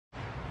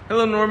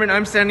Hello Norman,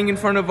 I'm standing in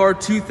front of our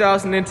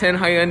 2010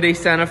 Hyundai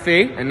Santa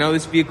Fe, and now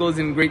this vehicle is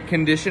in great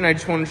condition. I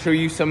just want to show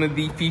you some of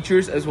the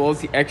features as well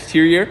as the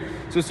exterior.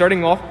 So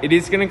starting off, it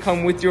is going to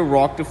come with your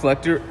rock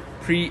deflector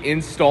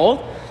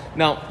pre-installed.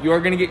 Now you are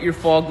going to get your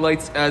fog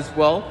lights as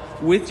well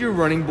with your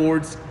running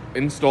boards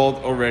installed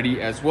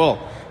already as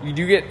well. You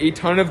do get a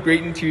ton of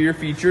great interior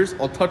features.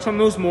 I'll touch on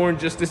those more in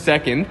just a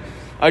second.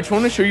 I just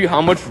want to show you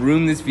how much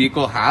room this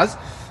vehicle has.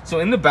 So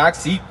in the back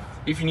seat,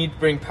 if you need to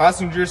bring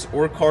passengers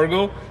or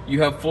cargo,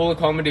 you have full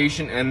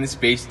accommodation and the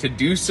space to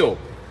do so.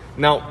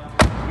 Now,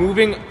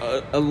 moving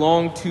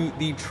along to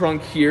the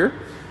trunk here,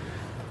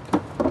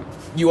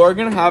 you are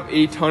going to have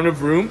a ton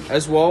of room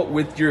as well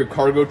with your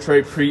cargo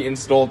tray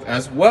pre-installed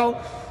as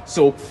well.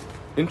 So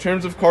in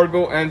terms of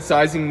cargo and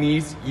sizing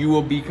needs, you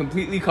will be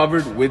completely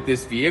covered with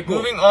this vehicle.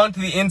 Moving on to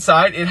the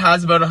inside, it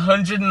has about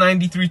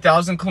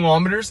 193,000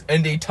 kilometers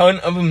and a ton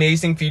of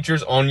amazing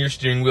features on your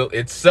steering wheel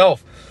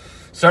itself.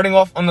 Starting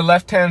off on the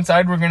left-hand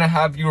side, we're going to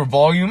have your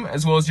volume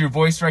as well as your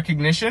voice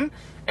recognition.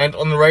 And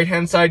on the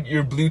right-hand side,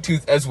 your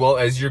Bluetooth as well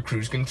as your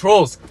cruise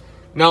controls.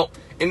 Now,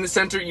 in the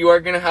center, you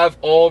are going to have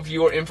all of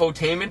your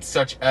infotainment,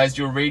 such as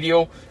your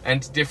radio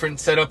and different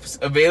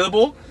setups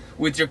available,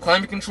 with your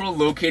climate control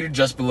located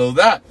just below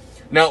that.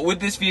 Now, with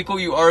this vehicle,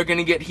 you are going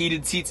to get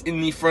heated seats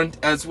in the front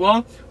as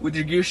well, with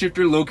your gear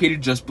shifter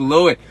located just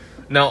below it.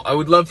 Now, I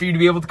would love for you to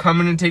be able to come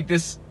in and take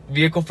this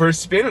vehicle for a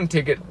spin and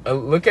take a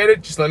look at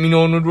it. Just let me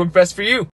know when would work best for you.